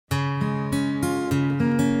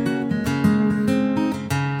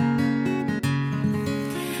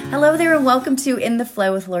Hello there and welcome to In the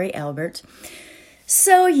Flow with Lori Albert.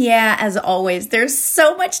 So yeah, as always, there's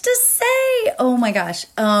so much to say. Oh my gosh.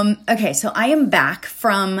 Okay, so I am back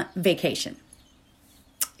from vacation.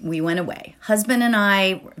 We went away. Husband and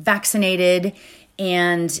I were vaccinated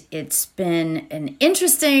and it's been an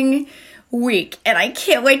interesting week and I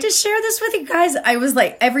can't wait to share this with you guys. I was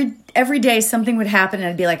like, every day something would happen and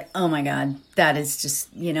I'd be like, oh my God, that is just,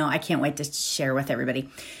 I can't wait to share with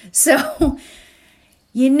everybody. So,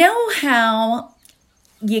 you know how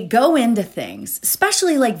you go into things,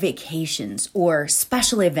 especially like vacations or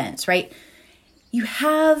special events, right? You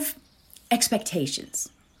have expectations,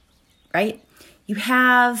 right? You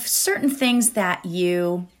have certain things that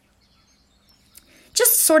you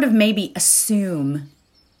just sort of maybe assume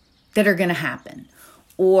that are going to happen,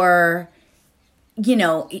 or,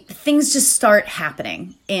 things just start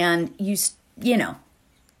happening and you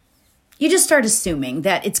just start assuming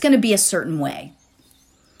that it's going to be a certain way.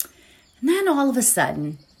 And then all of a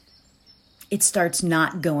sudden, it starts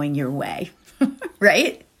not going your way,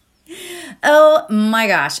 right? Oh my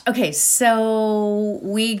gosh. Okay, so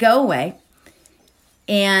we go away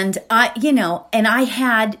and I'll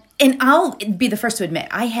be the first to admit,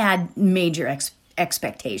 I had major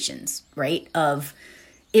expectations, right? Of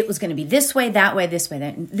it was going to be this way, that way, this way,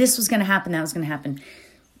 that this was going to happen, that was going to happen.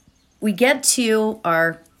 We get to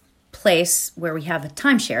our place where we have a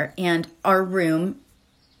timeshare and our room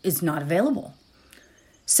is not available.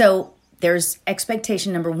 So there's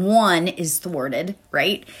expectation number one is thwarted,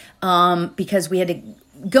 right? Because we had to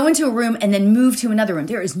go into a room and then move to another room.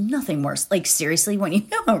 There is nothing worse. Like seriously, when you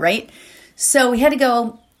know, right? So we had to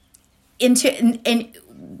go into, and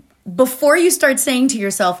before you start saying to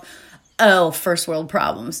yourself, oh, first world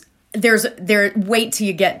problems, wait till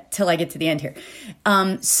you get till I get to the end here.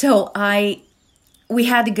 We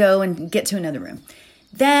had to go and get to another room.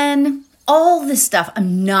 Then all this stuff,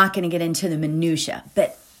 I'm not going to get into the minutia,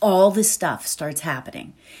 but all this stuff starts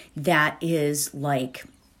happening. That is like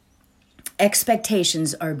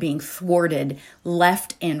expectations are being thwarted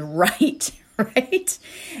left and right, right?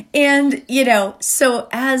 And, so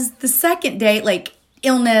as the second day, like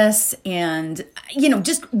illness and,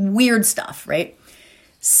 just weird stuff, right?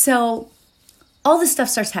 So all this stuff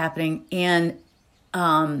starts happening and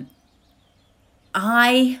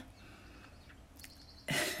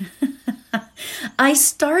I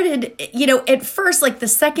started, at first, like the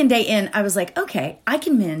second day in, I was like, okay, I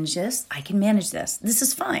can manage this. This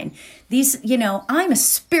is fine. I'm a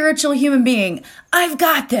spiritual human being. I've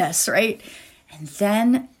got this, right? And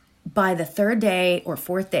then by the third day or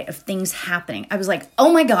fourth day of things happening, I was like,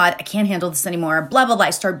 oh my God, I can't handle this anymore. Blah, blah, blah.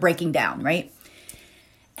 I started breaking down, right?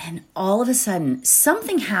 And all of a sudden,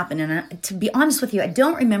 something happened. And to be honest with you, I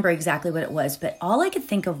don't remember exactly what it was, but all I could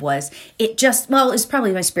think of was it's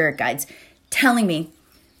probably my spirit guides telling me,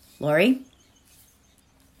 Lori,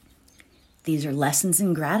 these are lessons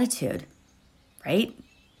in gratitude, right?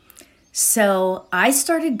 So I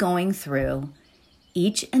started going through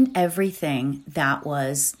each and everything that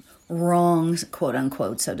was wrong, quote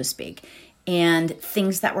unquote, so to speak, and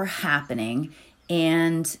things that were happening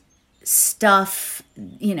and stuff,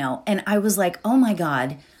 and I was like, oh my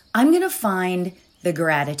God, I'm going to find the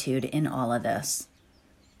gratitude in all of this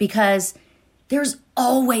because there's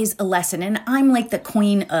always a lesson. And I'm like the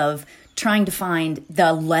queen of trying to find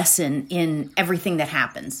the lesson in everything that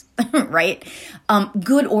happens, right?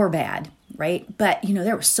 Good or bad, right? But,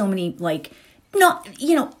 there were so many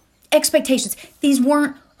expectations. These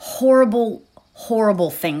weren't horrible, horrible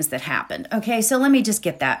things that happened. Okay. So let me just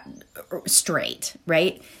get that straight,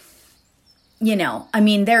 right?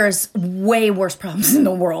 There's way worse problems in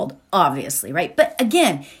the world, obviously, right? But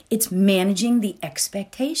again, it's managing the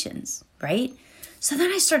expectations, right? So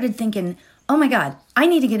then I started thinking, oh my God, I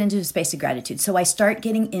need to get into a space of gratitude. So I start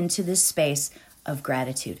getting into this space of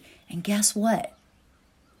gratitude. And guess what?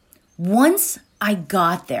 Once I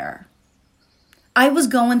got there, I was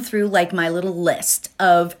going through like my little list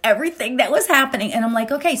of everything that was happening. And I'm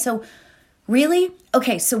like, okay, so really?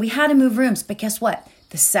 Okay, so we had to move rooms. But guess what?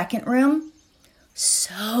 The second room,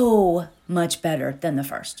 so much better than the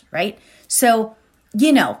first, right? So,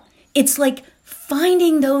 it's like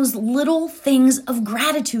finding those little things of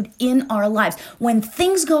gratitude in our lives. When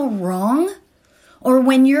things go wrong or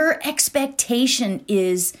when your expectation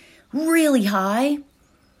is really high,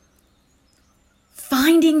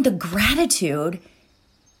 finding the gratitude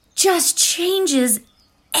just changes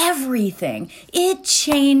everything. It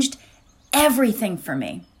changed everything for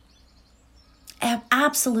me.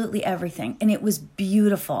 Absolutely everything. And it was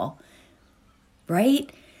beautiful, right?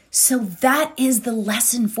 So that is the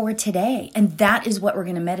lesson for today. And that is what we're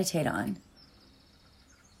going to meditate on.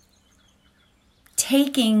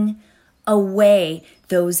 taking away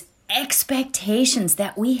those expectations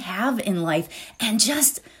that we have in life and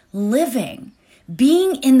just living,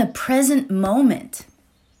 being in the present moment.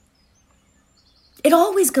 It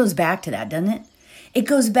always goes back to that, doesn't it? It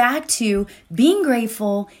goes back to being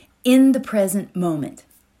grateful in the present moment.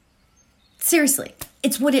 Seriously,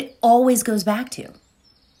 it's what it always goes back to.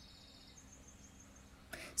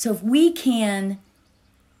 So if we can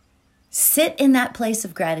sit in that place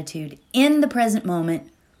of gratitude in the present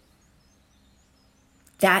moment,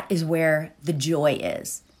 that is where the joy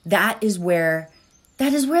is. That is where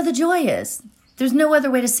the joy is. There's no other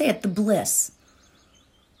way to say it, the bliss.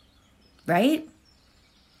 Right?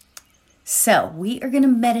 So we are going to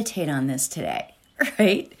meditate on this today,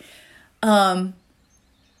 right?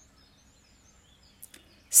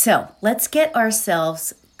 So let's get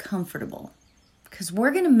ourselves comfortable because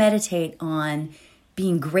we're going to meditate on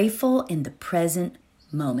being grateful in the present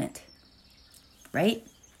moment, right?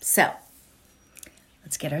 So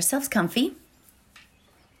let's get ourselves comfy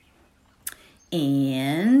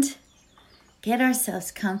and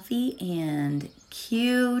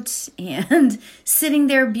cute and sitting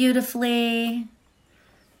there beautifully.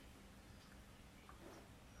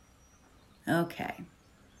 Okay.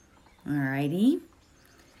 Alrighty.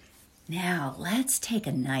 Now let's take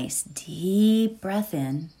a nice deep breath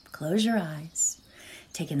in. Close your eyes.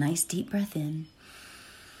 Take a nice deep breath in.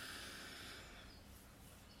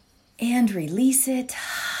 And release it.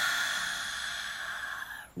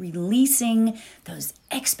 Releasing those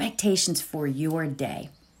expectations for your day.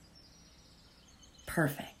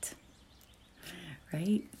 Perfect.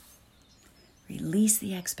 Right? Release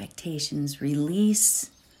the expectations. Release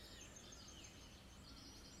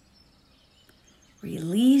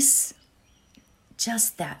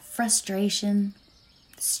just that frustration,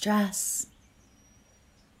 stress.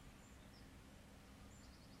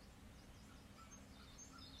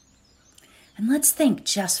 And let's think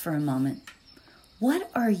just for a moment.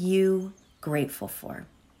 What are you grateful for?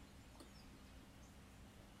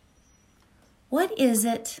 What is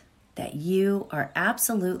it that you are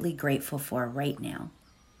absolutely grateful for right now?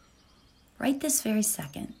 Right this very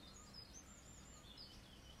second.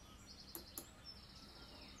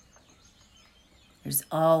 There's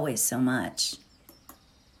always so much.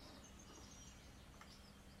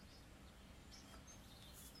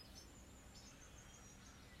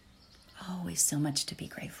 Always so much to be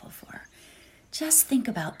grateful for. Just think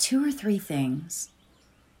about 2 or 3 things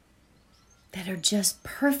that are just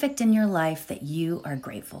perfect in your life that you are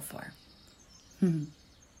grateful for.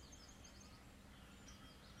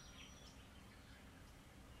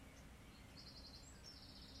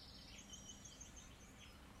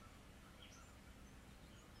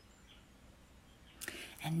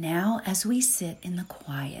 And now, as we sit in the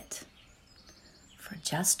quiet for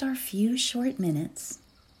just our few short minutes,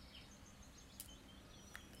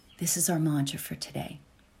 this is our mantra for today.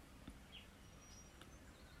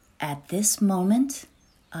 At this moment,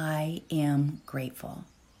 I am grateful.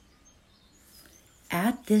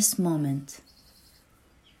 At this moment,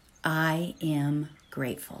 I am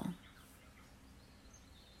grateful.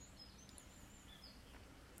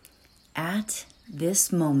 At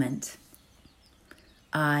this moment,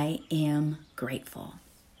 I am grateful.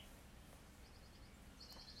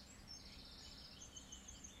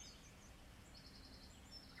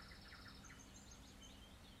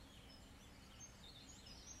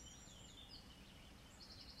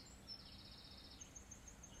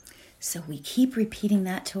 So we keep repeating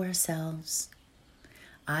that to ourselves.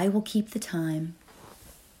 I will keep the time.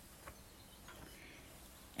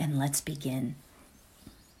 And let's begin.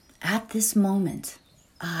 At this moment,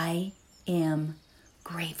 I am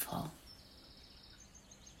grateful.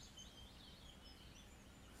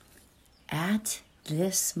 At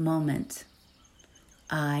this moment,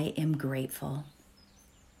 I am grateful.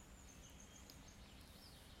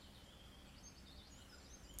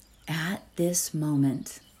 At this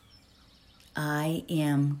moment, I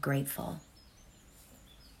am grateful.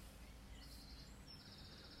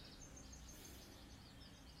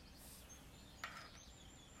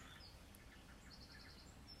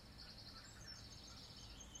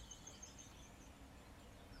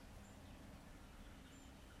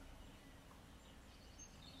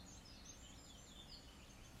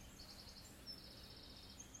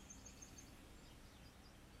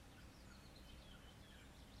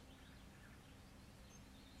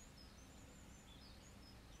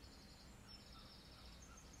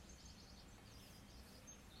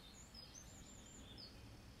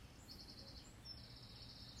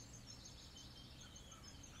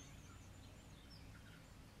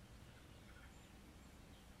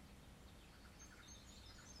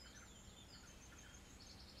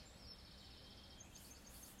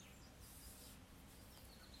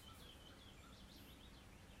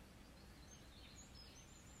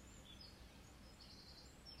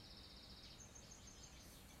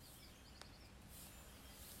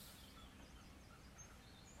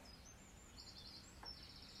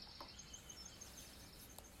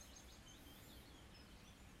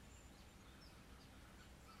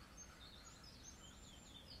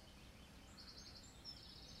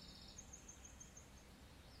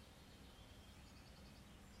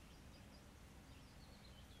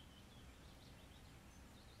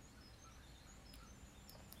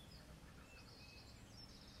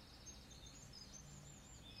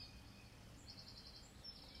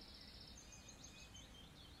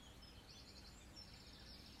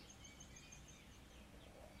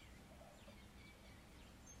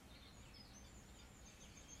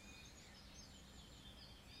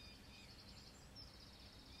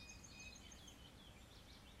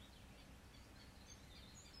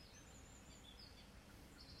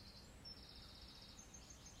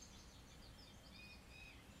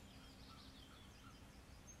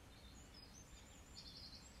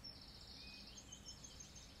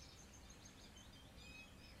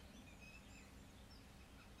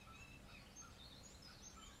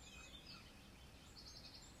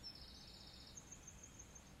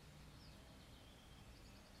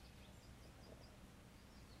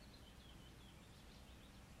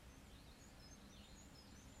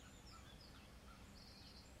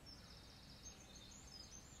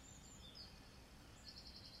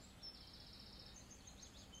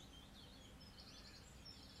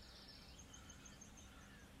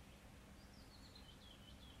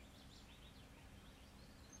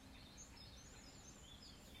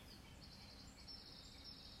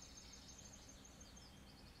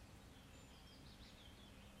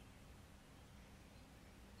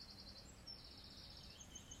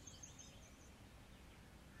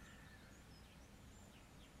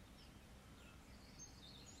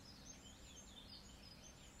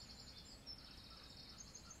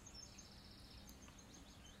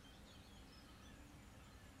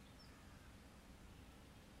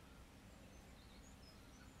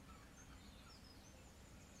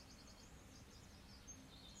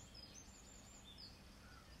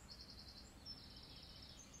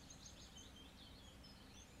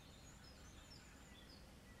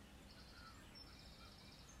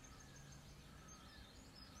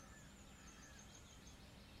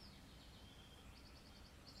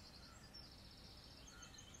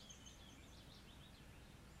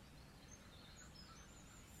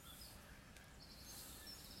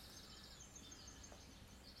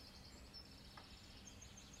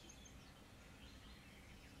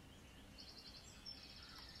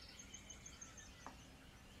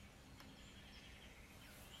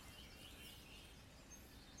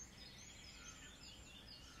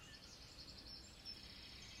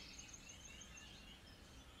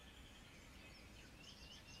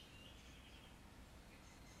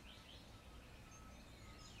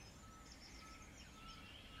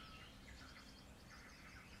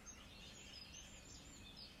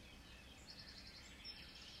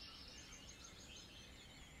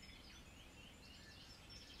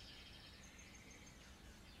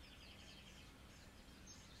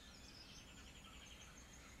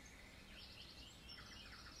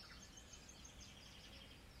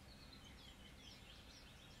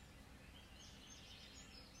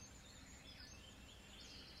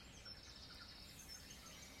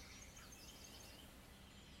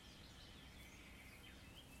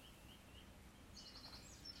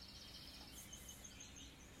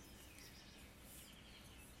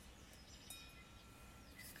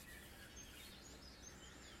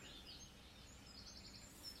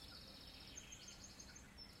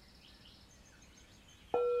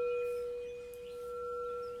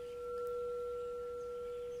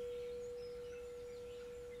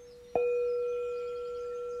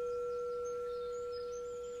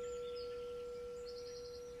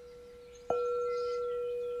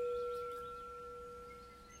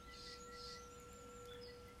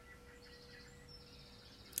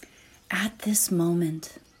 this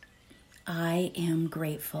moment, I am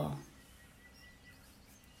grateful.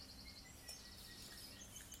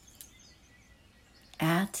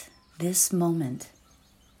 At this moment,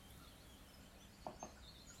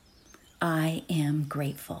 I am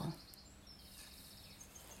grateful.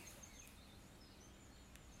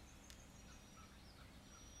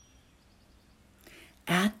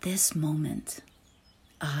 At this moment,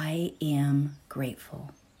 I am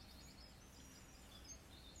grateful.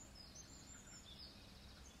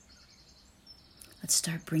 Let's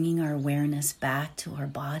start bringing our awareness back to our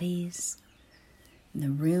bodies, in the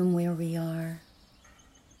room where we are.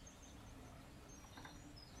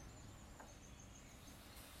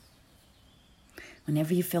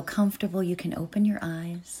 Whenever you feel comfortable, you can open your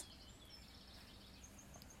eyes.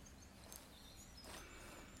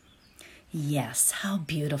 Yes, how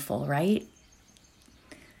beautiful, right?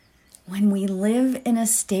 When we live in a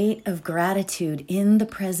state of gratitude in the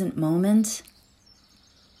present moment,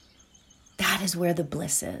 that is where the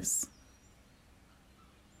bliss is.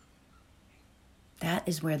 That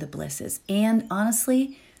is where the bliss is. And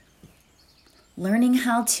honestly, learning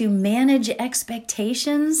how to manage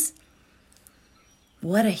expectations,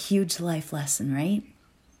 what a huge life lesson, right?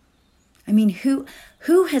 I mean, who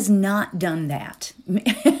has not done that?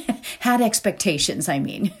 Had expectations, I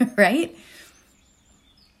mean, right?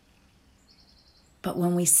 But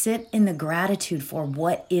when we sit in the gratitude for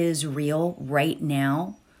what is real right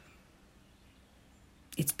now,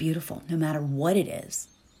 it's beautiful, no matter what it is.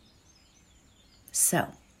 So,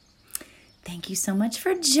 thank you so much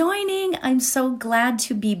for joining. I'm so glad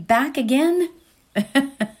to be back again.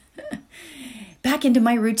 Back into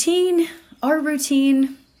my routine, our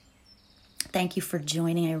routine. Thank you for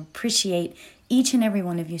joining. I appreciate each and every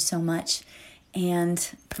one of you so much. And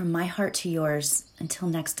from my heart to yours, until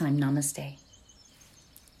next time, namaste.